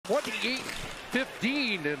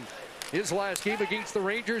28-15 in his last game against the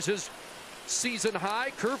Rangers, his season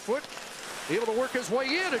high. Kerfoot able to work his way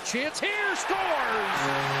in. A chance here, scores!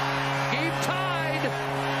 Game tied.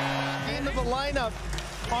 Into the lineup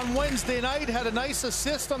on Wednesday night, had a nice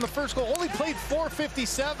assist on the first goal. Only played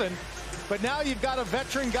 .457, but now you've got a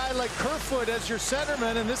veteran guy like Kerfoot as your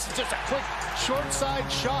centerman, and this is just a quick short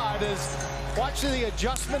side shot. Watch the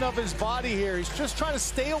adjustment of his body here. He's just trying to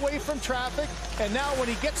stay away from traffic, and now when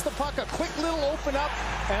he gets the puck, a quick little open up,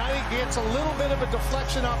 and I think he gets a little bit of a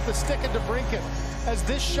deflection off the stick of DeBrincat. As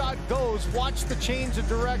this shot goes, watch the change of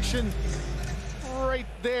direction right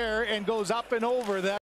there and goes up and over that.